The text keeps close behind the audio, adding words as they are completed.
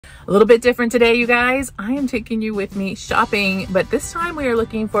A little bit different today, you guys. I am taking you with me shopping, but this time we are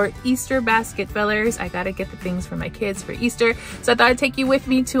looking for Easter basket fillers. I gotta get the things for my kids for Easter. So I thought I'd take you with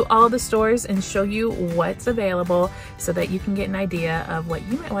me to all the stores and show you what's available so that you can get an idea of what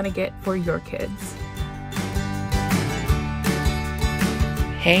you might want to get for your kids.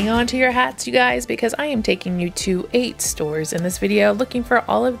 Hang on to your hats, you guys, because I am taking you to 8 stores in this video looking for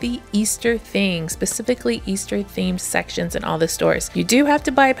all of the Easter things, specifically Easter themed sections in all the stores. You do have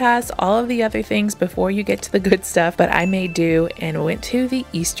to bypass all of the other things before you get to the good stuff, but I made do and went to the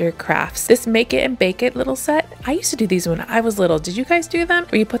Easter crafts. This make it and bake it little set, I used to do these when I was little. Did you guys do them?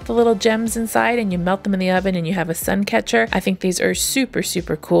 Where you put the little gems inside and you melt them in the oven and you have a sun catcher. I think these are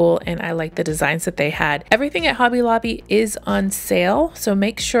super cool and I like the designs that they had. Everything at Hobby Lobby is on sale, so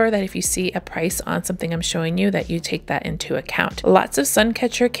make sure that if you see a price on something I'm showing you that you take that into account. Lots of sun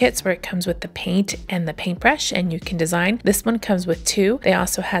catcher kits where it comes with the paint and the paintbrush and you can design. This one comes with 2. They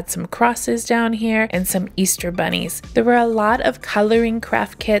also had some crosses down here and some Easter bunnies. There were a lot of coloring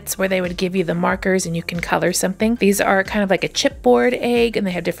craft kits where they would give you the markers and you can color something. These are kind of like a chipboard egg and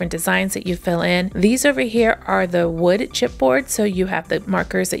they have different designs that you fill in. These over here are the wood chipboard, so you have the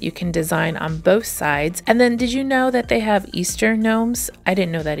markers that you can design on both sides. And then did you know that they have Easter gnomes? I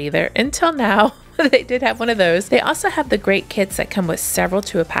didn't know that either until now. They did have one of those. They also have the great kits that come with several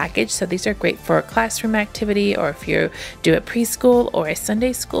to a package. So these are great for a classroom activity or if you do a preschool or a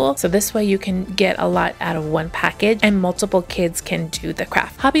Sunday school. So this way you can get a lot out of one package and multiple kids can do the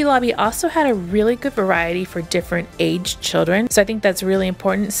craft. Hobby Lobby also had a really good variety for different aged children. So I think that's really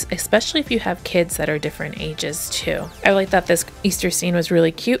important, especially if you have kids that are different ages too. I really thought this Easter scene was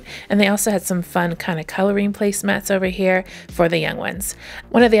really cute. And they also had some fun kind of coloring placemats over here for the young ones.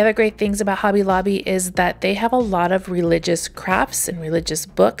 One of the other great things about Hobby Lobby is that they have a lot of religious crafts and religious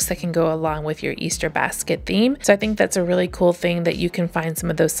books that can go along with your Easter basket theme. So I think that's a really cool thing that you can find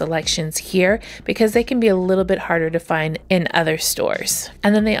some of those selections here because they can be a little bit harder to find in other stores.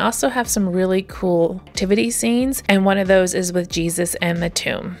 And then they also have some really cool activity scenes, and one of those is with Jesus and the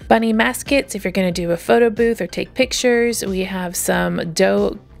tomb. Bunny maskets, if you're going to do a photo booth or take pictures. We have some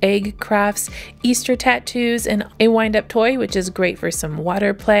dough egg crafts, Easter tattoos, and a wind-up toy, which is great for some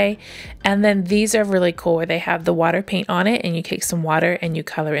water play. And then these are really cool where they have the water paint on it and you take some water and you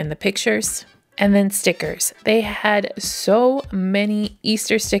color in the pictures. And then stickers. They had so many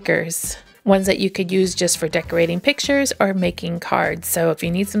Easter stickers. Ones that you could use just for decorating pictures or making cards. So if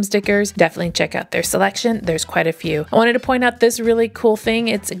you need some stickers, definitely check out their selection. There's quite a few. I wanted to point out this really cool thing.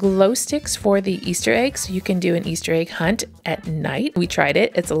 It's glow sticks for the Easter eggs. So you can do an Easter egg hunt at night. We tried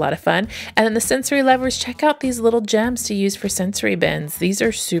it. It's a lot of fun. And then the sensory levers, check out these little gems to use for sensory bins. These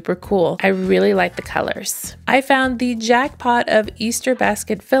are super cool. I really like the colors. I found the jackpot of Easter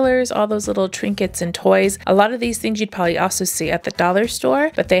basket fillers, all those little trinkets and toys. A lot of these things you'd probably also see at the dollar store,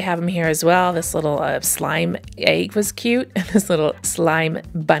 but they have them here as well. This little slime egg was cute, and this little slime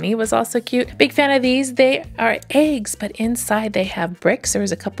bunny was also cute. Big fan of these. They are eggs, but inside they have bricks.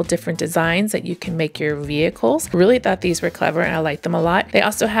 There's a couple different designs that you can make your vehicles. Really thought these were clever and I liked them a lot. They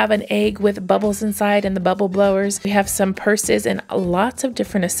also have an egg with bubbles inside and the bubble blowers. We have some purses and lots of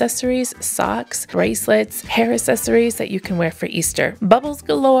different accessories, socks, bracelets, hair accessories that you can wear for Easter. Bubbles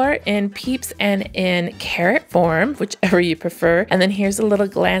galore in peeps and in carrot form, whichever you prefer. And then here's a little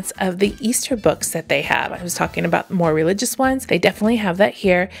glance of the Easter books that they have. I was talking about more religious ones. They definitely have that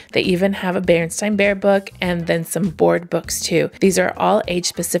here. They even have a Berenstain Bear book and then some board books too. These are all age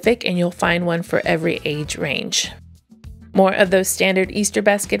specific and you'll find one for every age range. More of those standard Easter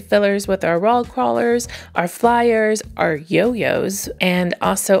basket fillers with our wall crawlers, our flyers, our yo-yos, and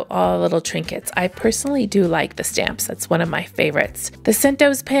also all little trinkets. I personally do like the stamps. That's one of my favorites. The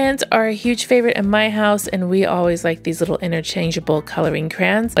Centos pens are a huge favorite in my house, and we always like these little interchangeable coloring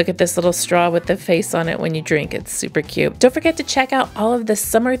crayons. Look at this little straw with the face on it when you drink. It's super cute. Don't forget to check out all of the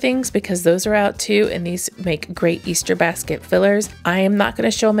summer things because those are out too, and these make great Easter basket fillers. I am not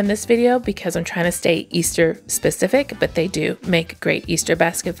going to show them in this video because I'm trying to stay Easter specific, but they do make great Easter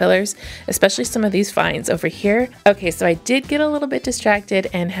basket fillers, especially some of these finds over here. Okay, so I did get a little bit distracted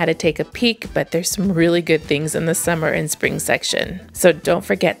and had to take a peek, but there's some really good things in the summer and spring section. So don't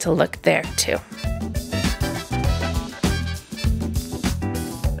forget to look there too.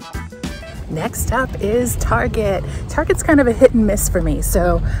 Next up is Target. Target's kind of a hit and miss for me,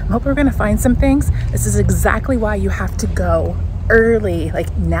 so I hope we're gonna find some things. This is exactly why you have to go early,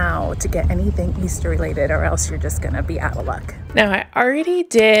 like now, to get anything Easter related, or else you're just gonna be out of luck. Now, I already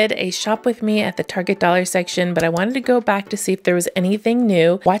did a shop with me at the Target dollar section, but I wanted to go back to see if there was anything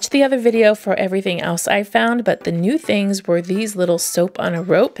new. Watch the other video for everything else I found, but the new things were these little soap on a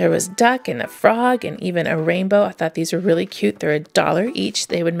rope. There was duck and a frog and even a rainbow. I thought these were really cute. They're $1 each.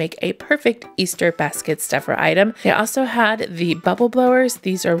 They would make a perfect Easter basket stuffer item. They also had the bubble blowers.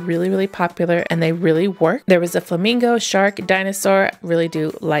 These are really, really popular and they really work. There was a flamingo, shark, dinosaur. Really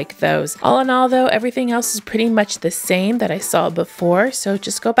do like those. All in all though, everything else is pretty much the same that I saw before, so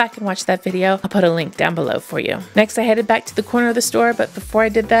just go back and watch that video. I'll put a link down below for you. Next, I headed back to the corner of the store, but before I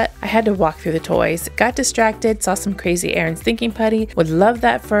did that, I had to walk through the toys. Got distracted, saw some crazy Aaron's Thinking Putty. Would love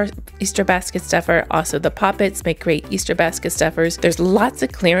that for Easter basket stuffer. Also, the Poppets make great Easter basket stuffers. There's lots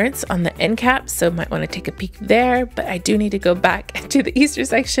of clearance on the end caps, so might want to take a peek there, but I do need to go back to the Easter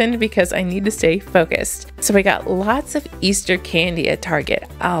section because I need to stay focused. So we got lots of Easter candy at Target,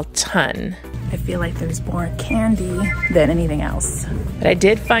 a ton. I feel like there's more candy than anything else. But I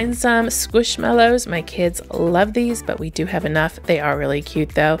did find some Squishmallows. My kids love these, but we do have enough. They are really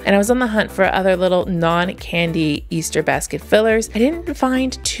cute though. And I was on the hunt for other little non-candy Easter basket fillers. I didn't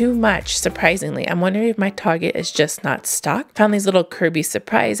find too much, surprisingly. I'm wondering if my Target is just not stocked. Found these little Kirby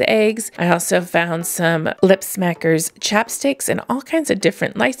surprise eggs. I also found some Lip Smackers chapsticks and all kinds of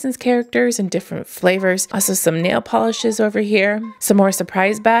different licensed characters and different flavors. Also some nail polishes over here. Some more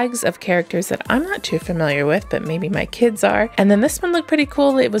surprise bags of characters that I'm not too familiar with, but maybe my kids are. And then this one looked pretty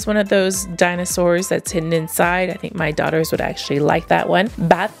cool. It was one of those dinosaurs that's hidden inside. I think my daughters would actually like that one.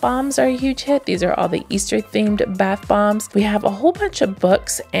 Bath bombs are a huge hit. These are all the Easter themed bath bombs. We have a whole bunch of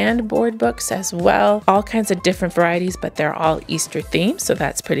books and board books as well. All kinds of different varieties, but they're all Easter themed, so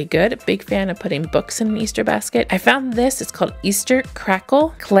that's pretty good. Big fan of putting books in an Easter basket. I found this. It's called Easter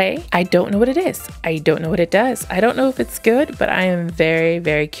Crackle Clay. I don't know what it is. I don't know what it does. I don't know if it's good, but I am very,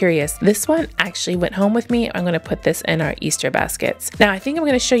 very curious. This one actually went home with me. I'm going to put this in our Easter baskets. Now I think I'm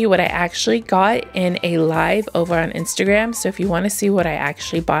going to show you what I actually got in a live over on Instagram. So if you want to see what I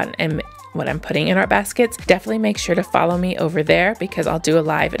actually bought and what I'm putting in our baskets, definitely make sure to follow me over there because I'll do a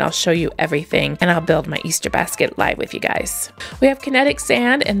live and I'll show you everything and I'll build my Easter basket live with you guys. We have kinetic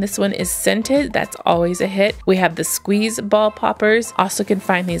sand and this one is scented. That's always a hit. We have the squeeze ball poppers. Also can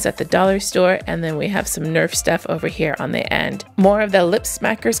find these at the dollar store, and then we have some Nerf stuff over here on the end. More of the lip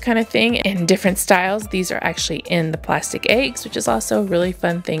smackers kind of thing in different styles. These are actually in the plastic eggs, which is also a really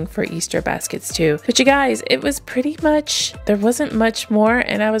fun thing for Easter baskets too. But you guys, it was pretty much, there wasn't much more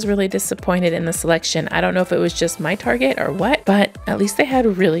and I was really disappointed in the selection. I don't know if it was just my Target or what, but at least they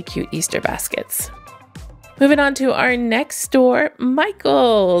had really cute Easter baskets. Moving on to our next store,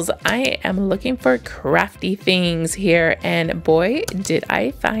 Michael's. I am looking for crafty things here, and boy, did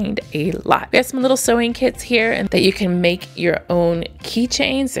I find a lot. We have some little sewing kits here and that you can make your own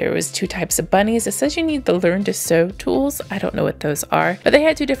keychains. There was 2 types of bunnies. It says you need the Learn to Sew tools. I don't know what those are, but they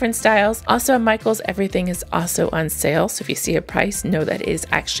had 2 different styles. Also at Michael's, everything is also on sale. So if you see a price, know that it is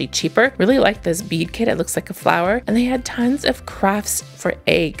actually cheaper. Really like this bead kit. It looks like a flower, and they had tons of crafts for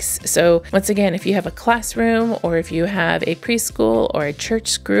eggs. So once again, if you have a classroom or if you have a preschool or a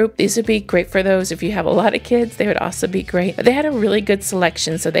church group, these would be great for those. If you have a lot of kids, they would also be great. But they had a really good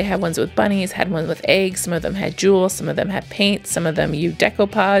selection. So they had ones with bunnies, had one with eggs, some of them had jewels, some of them had paint, some of them you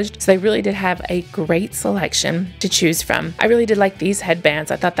decoupaged. So they really did have a great selection to choose from. I really did like these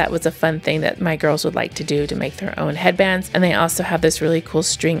headbands. I thought that was a fun thing that my girls would like to do, to make their own headbands. And they also have this really cool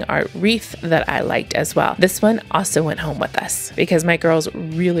string art wreath that I liked as well. This one also went home with us because my girls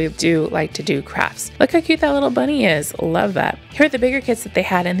really do like to do crafts. Look how cute that little bunny is. Love that. Here are the bigger kits that they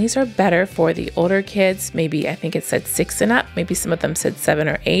had, and these are better for the older kids. Maybe I think it said 6 and up. Maybe some of them said 7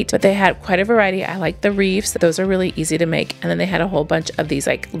 or 8, but they had quite a variety. I like the wreaths. Those are really easy to make. And then they had a whole bunch of these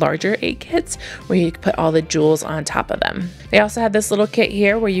like larger 8 kits where you could put all the jewels on top of them. They also had this little kit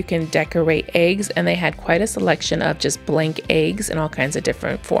here where you can decorate eggs, and they had quite a selection of just blank eggs in all kinds of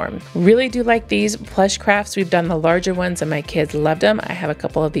different forms. Really do like these plush crafts. We've done the larger ones and my kids loved them. I have a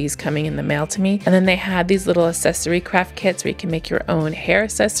couple of these coming in the mail to me. And then they had these little accessory craft kits where you can make your own hair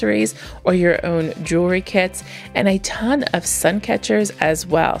accessories or your own jewelry kits, and a ton of sun catchers as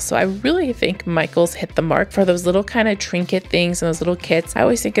well. So I really think Michael's hit the mark for those little kind of trinket things and those little kits. I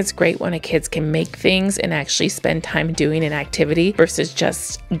always think it's great when a kids can make things and actually spend time doing an activity versus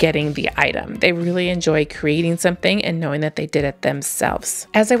just getting the item. They really enjoy creating something and knowing that they did it themselves.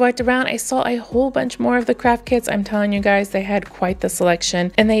 As I walked around, I saw a whole bunch more of the craft kits. I'm telling you guys, they had quite the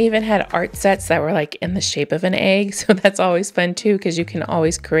selection, and they even had art sets that were like in in the shape of an egg. So that's always fun too, because you can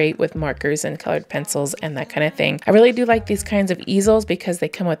always create with markers and colored pencils and that kind of thing. I really do like these kinds of easels because they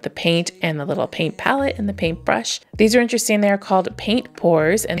come with the paint and the little paint palette and the paintbrush. These are interesting. They're called paint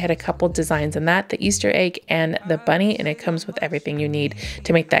pours and had a couple designs in that, the Easter egg and the bunny, and it comes with everything you need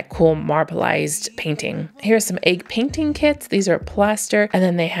to make that cool marbleized painting. Here's some egg painting kits. These are plaster, and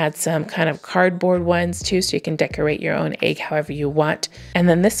then they had some kind of cardboard ones too, so you can decorate your own egg however you want. And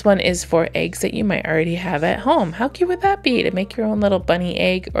then this one is for eggs that you might already have at home. How cute would that be to make your own little bunny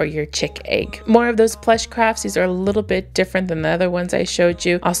egg or your chick egg? More of those plush crafts. These are a little bit different than the other ones I showed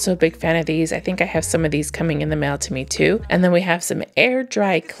you. Also a big fan of these. I think I have some of these coming in the mail to me too. And then we have some air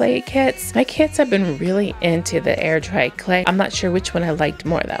dry clay kits. My kids have been really into the air dry clay. I'm not sure which one I liked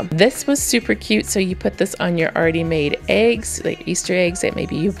more though. This was super cute. So you put this on your already made eggs, like Easter eggs that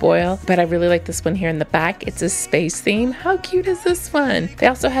maybe you boil. But I really like this one here in the back. It's a space theme. How cute is this one? They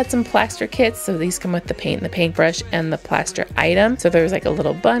also had some plaster kits. So these come with the paint and the paintbrush and the plaster item. So there's like a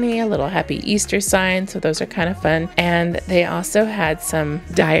little bunny, a little happy Easter sign. So those are kind of fun. And they also had some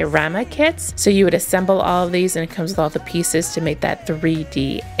diorama kits. So you would assemble all of these and it comes with all the pieces to make that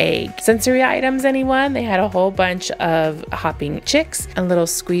 3D egg. Sensory items, anyone? They had a whole bunch of hopping chicks and little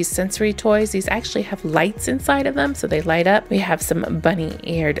squeeze sensory toys. These actually have lights inside of them, so they light up. We have some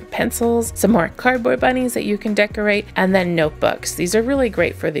bunny-eared pencils, some more cardboard bunnies that you can decorate, and then notebooks. These are really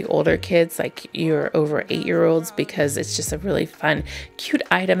great for the older kids, like your over 8-year-olds, because it's just a really fun, cute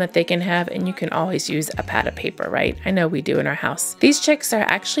item that they can have, and you can always use a pad of paper, right? I know we do in our house. These chicks are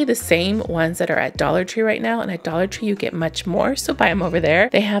actually the same ones that are at Dollar Tree right now, and at Dollar Tree you get much more, so buy them over there.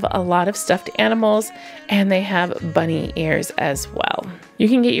 They have a lot of stuffed animals, and they have bunny ears as well. You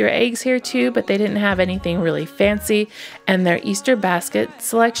can get your eggs here too, but they didn't have anything really fancy, and their Easter basket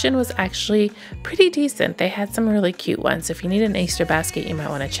selection was actually pretty decent. They had some really cute ones. If you need an Easter basket, you might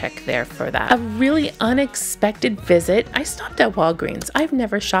want to check there for that. A really unexpected visit. I stopped at Walgreens. I've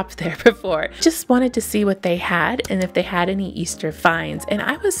never shopped there before. Just wanted to see what they had and if they had any Easter finds, and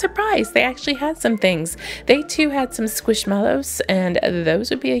I was surprised. They actually had some things. They too had some Squishmallows, and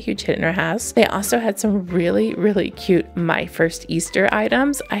those would be a huge hit in our house. They also had some really, really cute My First Easter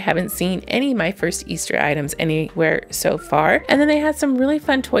items. I haven't seen any My First Easter items anywhere so far. And then they had some really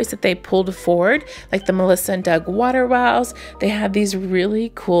fun toys that they pulled forward, like the Melissa and Doug water wows. They have these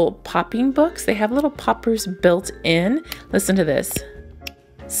really cool popping books. They have little poppers built in. Listen to this.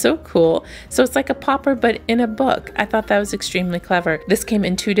 So cool. So it's like a popper but in a book. I thought that was extremely clever. This came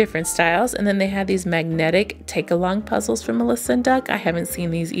in 2 different styles, and then they had these magnetic take-along puzzles from Melissa and Doug. I haven't seen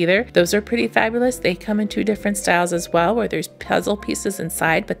these either. Those are pretty fabulous. They come in 2 different styles as well, where there's puzzle pieces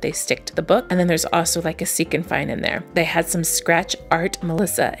inside but they stick to the book, and then there's also like a seek and find in there. They had some scratch art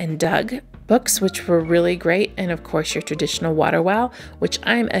Melissa and Doug books, which were really great, and of course your traditional water wow, which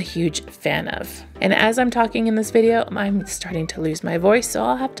I'm a huge fan of. And as I'm talking in this video, I'm starting to lose my voice, so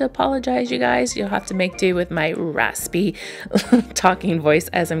I'll have to apologize, you guys. You'll have to make do with my raspy talking voice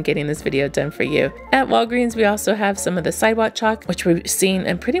as I'm getting this video done for you. At Walgreens, we also have some of the sidewalk chalk, which we've seen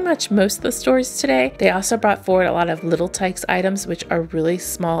in pretty much most of the stores today. They also brought forward a lot of Little Tikes items, which are really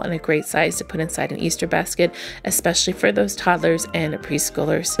small and a great size to put inside an Easter basket, especially for those toddlers and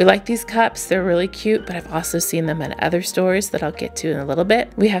preschoolers. We like these cups. They're really cute, but I've also seen them at other stores that I'll get to in a little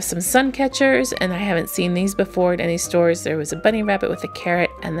bit. We have some sun catchers, and I haven't seen these before at any stores. There was a bunny rabbit with a carrot,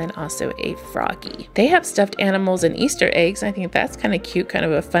 and then also a froggy. They have stuffed animals and Easter eggs. I think that's kind of cute, kind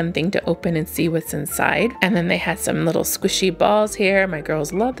of a fun thing to open and see what's inside. And then they had some little squishy balls here. My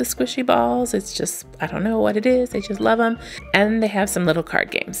girls love the squishy balls. It's just, I don't know what it is. They just love them. And they have some little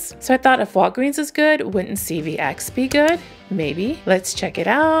card games. So I thought if Walgreens is good, wouldn't CVX be good? Maybe. Let's check it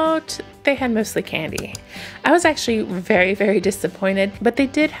out. They had mostly candy. I was actually very, very disappointed, but they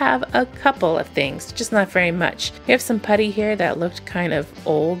did have a couple of things, just not very much. We have some putty here that looked kind of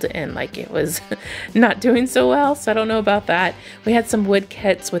old and like it was not doing so well, so I don't know about that. We had some wood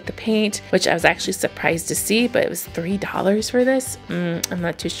kits with the paint, which I was actually surprised to see, but it was $3 for this. I'm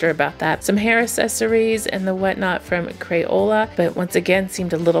not too sure about that. Some hair accessories and the whatnot from Crayola, but once again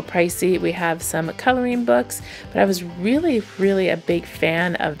seemed a little pricey. We have some coloring books, but I was really a big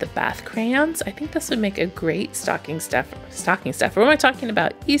fan of the bath crayons. I think this would make a great stocking stuffer. What am I talking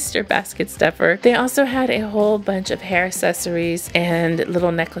about? Easter basket stuffer. They also had a whole bunch of hair accessories and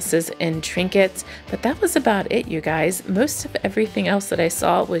little necklaces and trinkets, but that was about it, you guys. Most of everything else that I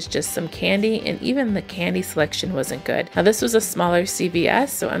saw was just some candy, and even the candy selection wasn't good. Now this was a smaller CVS,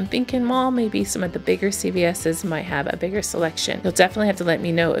 so I'm thinking, well, maybe some of the bigger CVS's might have a bigger selection. You'll definitely have to let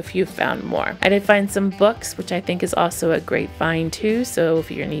me know if you found more. I did find some books, which I think is also a great find too. So if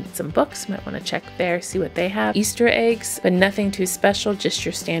you're needing some books, you might want to check there, see what they have. Easter eggs, but nothing too special, just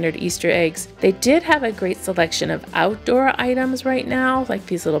your standard Easter eggs. They did have a great selection of outdoor items right now, like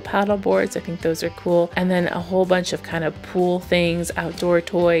these little paddle boards. I think those are cool. And then a whole bunch of kind of pool things, outdoor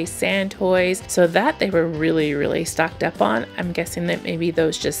toys, sand toys. So that they were really stocked up on. I'm guessing that maybe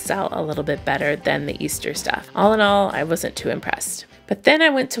those just sell a little bit better than the Easter stuff. All in all, I wasn't too impressed. But then I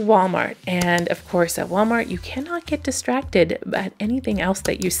went to Walmart, and of course at Walmart you cannot get distracted by anything else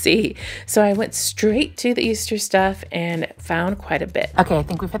that you see. So I went straight to the Easter stuff and found quite a bit. Okay, I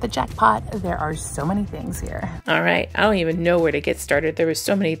think we've hit the jackpot. There are so many things here. All right, I don't even know where to get started. There were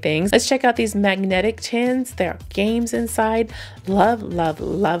so many things. Let's check out these magnetic tins. There are games inside. Love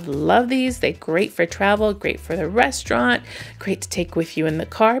these. They're great for travel, great for the restaurant, great to take with you in the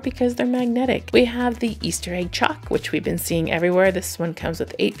car because they're magnetic. We have the Easter egg chalk, which we've been seeing everywhere. This one comes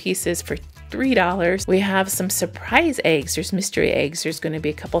with 8 pieces for $3. We have some surprise eggs. There's mystery eggs. There's going to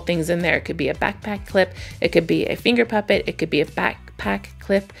be a couple things in there. It could be a backpack clip. It could be a finger puppet. It could be a backpack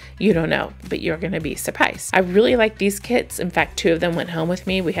clip. You don't know, but you're going to be surprised. I really like these kits. In fact, 2 of them went home with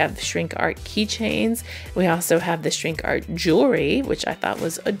me. We have the shrink art keychains. We also have the shrink art jewelry, which I thought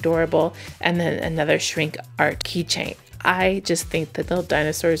was adorable. And then another shrink art keychain. I just think that the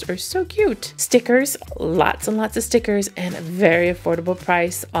dinosaurs are so cute. Stickers, lots and lots of stickers, and a very affordable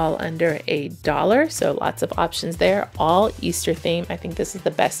price, all under $1. So lots of options there, all Easter themed. I think this is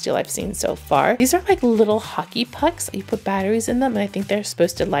the best deal I've seen so far. These are like little hockey pucks. You put batteries in them, and I think they're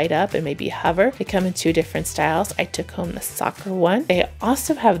supposed to light up and maybe hover. They come in 2 different styles. I took home the soccer one. They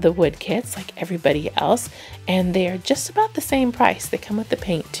also have the wood kits like everybody else, and they are just about the same price. They come with the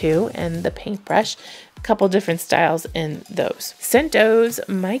paint too, and the paintbrush. Couple different styles in those. Scentos,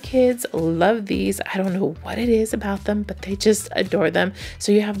 my kids love these. I don't know what it is about them, but they just adore them.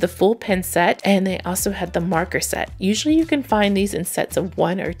 So you have the full pen set, and they also had the marker set. Usually you can find these in sets of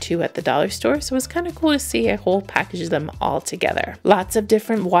 1 or 2 at the dollar store, so it's kind of cool to see a whole package of them all together. Lots of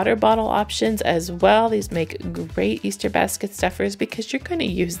different water bottle options as well. These make great Easter basket stuffers because you're going to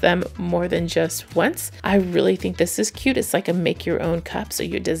use them more than just once. I really think this is cute. It's like a make your own cup, so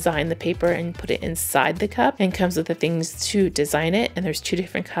you design the paper and put it inside the cup, and comes with the things to design it, and there's 2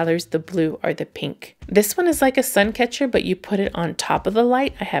 different colors, the blue or the pink. This one is like a sun catcher, but you put it on top of the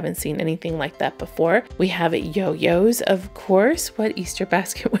light. I haven't seen anything like that before. We have yo-yos, of course. What Easter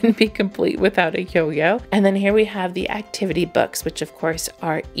basket wouldn't be complete without a yo-yo? And then here we have the activity books, which of course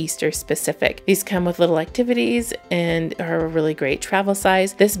are Easter specific. These come with little activities and are a really great travel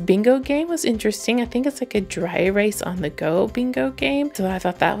size. This bingo game was interesting. I think it's like a dry erase on the go bingo game. So I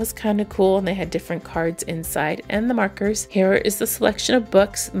thought that was kind of cool, and they had different cards inside and the markers. Here is the selection of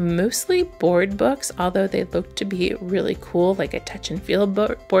books, mostly board books, although they look to be really cool, like a touch and feel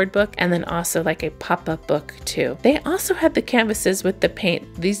board book, and then also like a pop-up book too. They also had the canvases with the paint.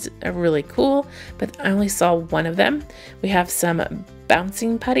 These are really cool, but I only saw one of them. We have some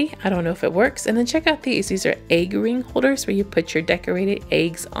bouncing putty. I don't know if it works. And then check out these. These are egg ring holders where you put your decorated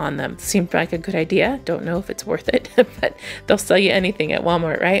eggs on them. Seemed like a good idea. Don't know if it's worth it, but they'll sell you anything at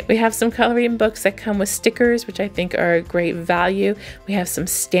Walmart, right? We have some coloring books that come with stickers, which I think are a great value. We have some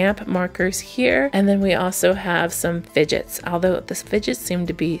stamp markers here, and then we also have some fidgets, although the fidgets seem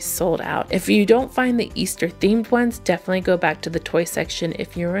to be sold out. If you don't find the Easter themed ones, definitely go back to the toy section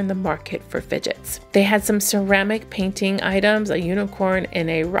if you're in the market for fidgets. They had some ceramic painting items, a unicorn and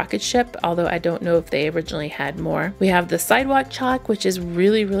a rocket ship, although I don't know if they originally had more. We have the sidewalk chalk, which is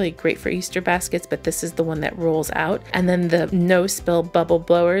really great for Easter baskets, but this is the one that rolls out. And then the no spill bubble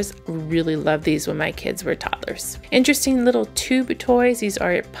blowers. Really love these when my kids were toddlers. Interesting little tube toys. These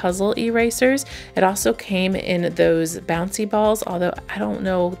are puzzle erasers. It also came in those bouncy balls, although I don't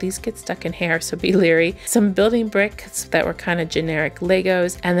know, these get stuck in hair, so be leery. Some building bricks that were kind of generic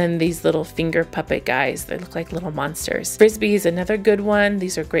Legos, and then these little finger puppet guys. They look like little monsters. Frisbee is another good one.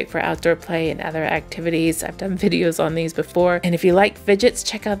 These are great for outdoor play and other activities. I've done videos on these before. And if you like fidgets,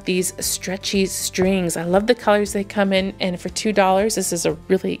 check out these stretchy strings. I love the colors they come in, and for $2, this is a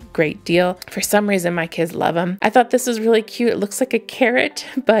really great deal. For some reason, my kids love them. I thought this was really cute. It looks like a carrot,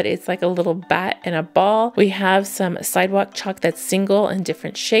 but it's like a little bat and a ball. We have some sidewalk chalk that's single in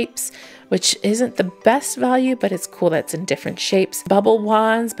different shapes, which isn't the best value, but it's cool that's in different shapes. Bubble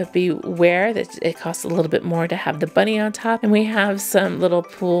wands, but beware that it costs a little bit more to have the bunny on top. And we have some little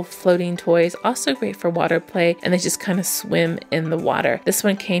pool floating toys, also great for water play, and they just kind of swim in the water. This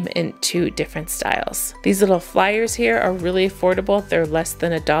one came in 2 different styles. These little flyers here are really affordable. They're less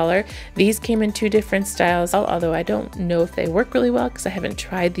than $1. These came in 2 different styles, although I don't know if they work really well because I haven't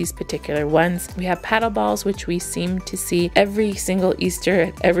tried these particular ones. We have paddle balls, which we seem to see every single Easter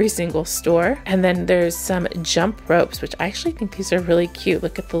at every single store. store. And then there's some jump ropes, which I actually think these are really cute.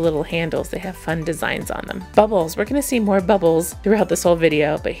 Look at the little handles. They have fun designs on them. Bubbles. We're going to see more bubbles throughout this whole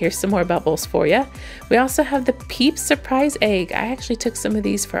video, but here's some more bubbles for you. We also have the Peeps surprise egg. I actually took some of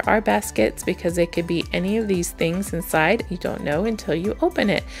these for our baskets because they could be any of these things inside. You don't know until you open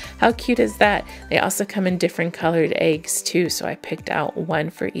it. How cute is that? They also come in different colored eggs too, so I picked out one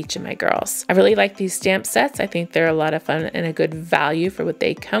for each of my girls. I really like these stamp sets. I think they're a lot of fun and a good value for what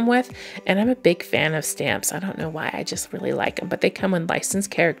they come with, and I'm a big fan of stamps. I don't know why, I just really like them, but they come with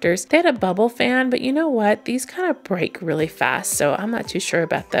licensed characters. They had a bubble fan, but you know what? These kind of break really fast, so I'm not too sure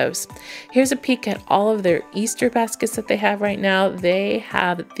about those. Here's a peek at all of their Easter baskets that they have right now. They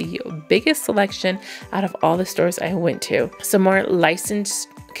have the biggest selection out of all the stores I went to. Some more licensed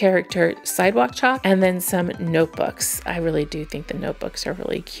character sidewalk chalk, and then some notebooks. I really do think the notebooks are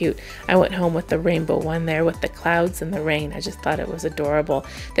really cute. I went home with the rainbow one there with the clouds and the rain. I just thought it was adorable.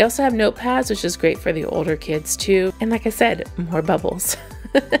 They also have notepads, which is great for the older kids too. And like I said, more bubbles.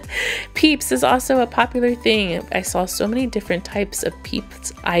 Peeps is also a popular thing. I saw so many different types of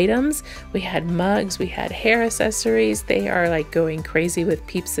Peeps items. We had mugs, we had hair accessories. They are like going crazy with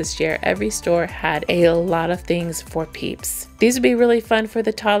Peeps this year. Every store had a lot of things for Peeps. These would be really fun for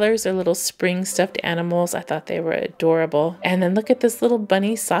the toddlers. They're little spring stuffed animals. I thought they were adorable. And then look at this little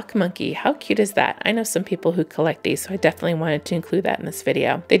bunny sock monkey. How cute is that? I know some people who collect these, so I definitely wanted to include that in this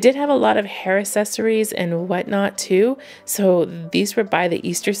video. They did have a lot of hair accessories and whatnot too. So these were by the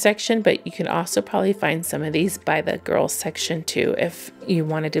Easter section, but you can also probably find some of these by the girls section too if you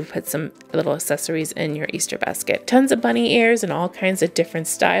wanted to put some little accessories in your Easter basket. Tons of bunny ears and all kinds of different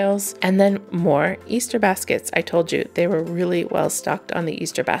styles, and then more Easter baskets. I told you they were really well stocked on the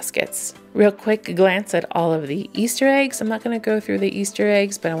Easter baskets. Real quick glance at all of the Easter eggs. I'm not going to go through the Easter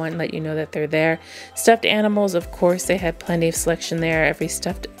eggs, but I want to let you know that they're there. Stuffed animals, of course, they had plenty of selection there. Every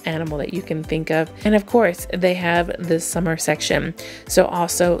stuffed animal that you can think of. And of course, they have the summer section. So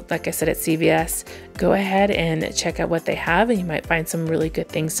also, like I said at CVS, go ahead and check out what they have, and you might find some really good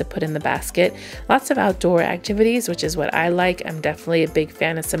things to put in the basket. Lots of outdoor activities, which is what I like. I'm definitely a big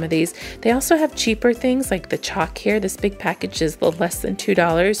fan of some of these. They also have cheaper things like the chalk here. This big package is a little less than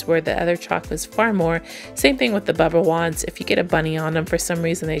 $2, where the other chalk was far more. Same thing with the bubble wands. If you get a bunny on them, for some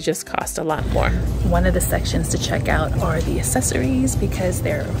reason they just cost a lot more. One of the sections to check out are the accessories, because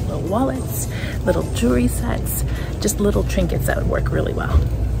they're little wallets, little jewelry sets, just little trinkets that would work really well.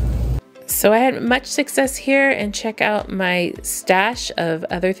 So I had much success here, and check out my stash of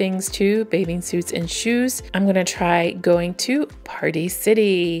other things too, bathing suits and shoes. I'm gonna try going to Party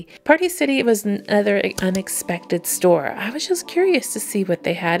City. Party City was another unexpected store. I was just curious to see what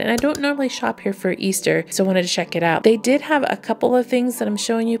they had, and I don't normally shop here for Easter, so I wanted to check it out. They did have a couple of things that I'm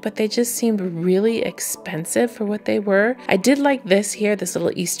showing you, but they just seemed really expensive for what they were. I did like this here, this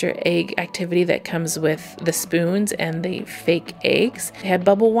little Easter egg activity that comes with the spoons and the fake eggs. They had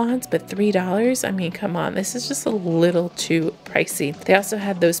bubble wands, but $3. I mean, come on, this is just a little too pricey. They also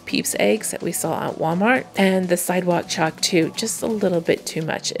had those Peeps eggs that we saw at Walmart, and the sidewalk chalk too, just a little bit too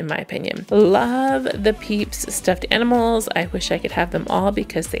much in my opinion. Love the Peeps stuffed animals. I wish I could have them all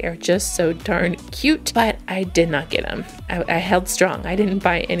because they are just so darn cute, but I did not get them. I held strong. I didn't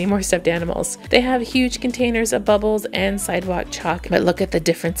buy any more stuffed animals. They have huge containers of bubbles and sidewalk chalk, but look at the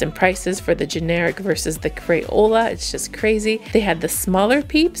difference in prices for the generic versus the Crayola. It's just crazy. They had the smaller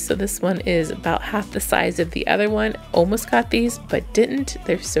Peeps, so this one is about half the size of the other one. Almost got these, but didn't.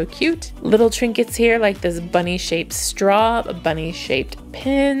 They're so cute. Little trinkets here like this bunny-shaped straw, bunny-shaped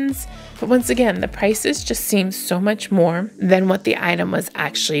pins. But once again, the prices just seem so much more than what the item was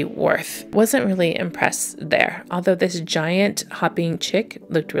actually worth. Wasn't really impressed there, although this giant hopping chick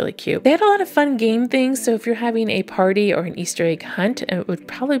looked really cute. They had a lot of fun game things, so if you're having a party or an Easter egg hunt, it would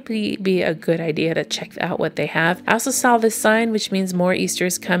probably be a good idea to check out what they have. I also saw this sign, which means more Easter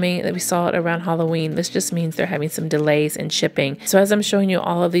is coming, that we saw it around Halloween. This just means they're having some delays in shipping. So as I'm showing you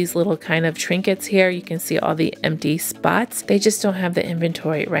all of these little kind of trinkets here, you can see all the empty spots. They just don't have the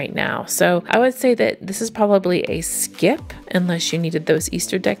inventory right now. So I would say that this is probably a skip unless you needed those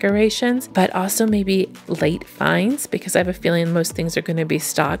Easter decorations, but also maybe late finds, because I have a feeling most things are going to be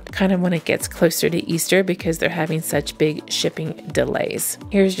stocked kind of when it gets closer to Easter because they're having such big shipping delays.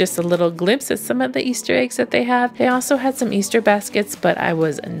 Here's just a little glimpse at some of the Easter eggs that they have. They also had some Easter baskets, but I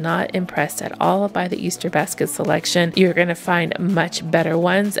was not impressed at all by the Easter basket selection. You're going to find much better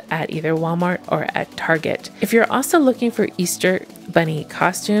ones at either Walmart or at Target. If you're also looking for Easter bunny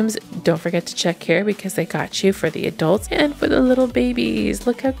costumes, Don't forget to check here because they got you for the adults and for the little babies.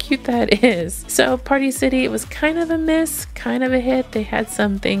 Look how cute that is. So Party City, it was kind of a miss, kind of a hit. They had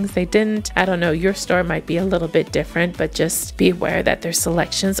some things they didn't. I don't know, your store might be a little bit different, but just be aware that their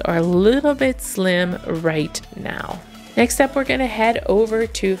selections are a little bit slim right now. Next up, we're going to head over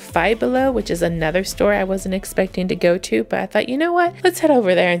to Five Below, which is another store I wasn't expecting to go to, but I thought, you know what, let's head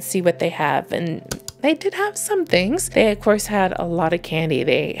over there and see what they have. And they did have some things. They, of course, had a lot of candy.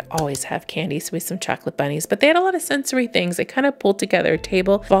 They always have candies with some chocolate bunnies, but they had a lot of sensory things. They kind of pulled together a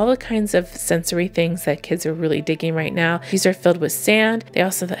table of all the kinds of sensory things that kids are really digging right now. These are filled with sand. They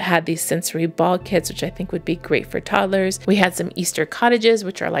also had these sensory ball kits, which I think would be great for toddlers. We had some Easter cottages,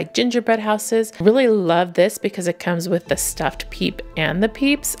 which are like gingerbread houses. Really love this because it comes with the stuffed peep and the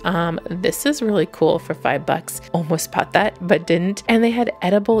peeps. This is really cool for $5. Almost bought that, but didn't. And they had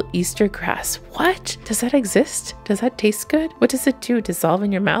edible Easter grass. What? Does that exist? Does that taste good? What does it do? Dissolve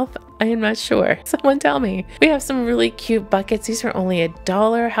in your mouth? I am not sure. Someone tell me. We have some really cute buckets. These are only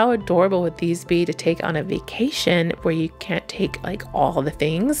 $1. How adorable would these be to take on a vacation where you can't take like all the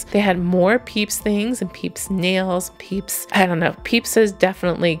things? They had more Peeps things and Peeps nails, Peeps, I don't know. Peeps has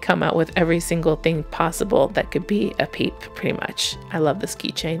definitely come out with every single thing possible that could be a Peep, pretty much. I love this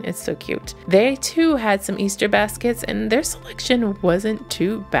keychain. It's so cute. They too had some Easter baskets and their selection wasn't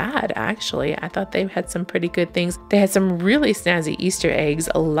too bad, actually. I thought they had some pretty good things. They had some really snazzy Easter eggs.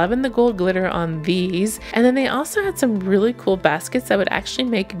 Loving the gold glitter on these. And then they also had some really cool baskets that would actually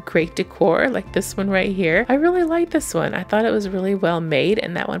make great decor, like this one right here. I really like this one. I thought it was really well made,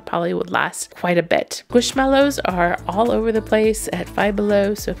 and that one probably would last quite a bit. Squishmallows are all over the place at Five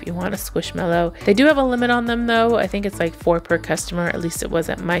Below, so if you want a Squishmallow, they do have a limit on them though. I think it's like 4 per customer, at least it was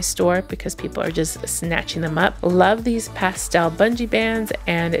at my store, because people are just snatching them up. Love these pastel bungee bands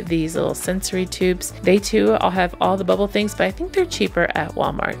and these little sensory tubes. They too all have all the bubble things, but I think they're cheaper at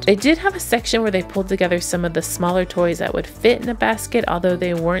Walmart. They did have a section where they pulled together some of the smaller toys that would fit in a basket, although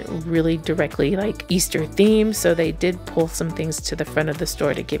they weren't really directly like Easter themed, so they did pull some things to the front of the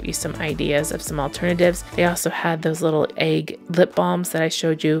store to give you some ideas of some alternatives. They also had those little egg lip balms that I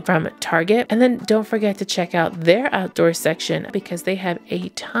showed you from Target. And then don't forget to check out their outdoor section because they have a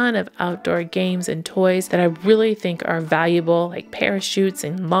ton of outdoor games and toys that I really think are valuable, like parachutes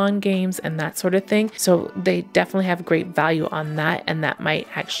and lawn games and that sort of thing. So they definitely have great value on that, and that might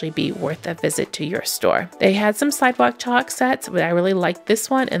actually be worth a visit to your store. They had some sidewalk chalk sets, but I really liked this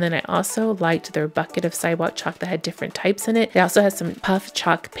one, and then I also liked their bucket of sidewalk chalk that had different types in it. They also had some puff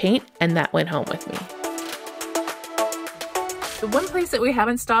chalk paint, and that went home with me. The one place that we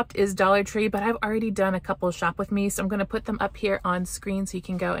haven't stopped is Dollar Tree, but I've already done a couple shop with me, so I'm going to put them up here on screen so you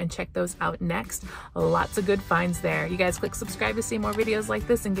can go and check those out next. Lots of good finds there. You guys click subscribe to see more videos like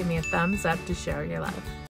this and give me a thumbs up to share your love.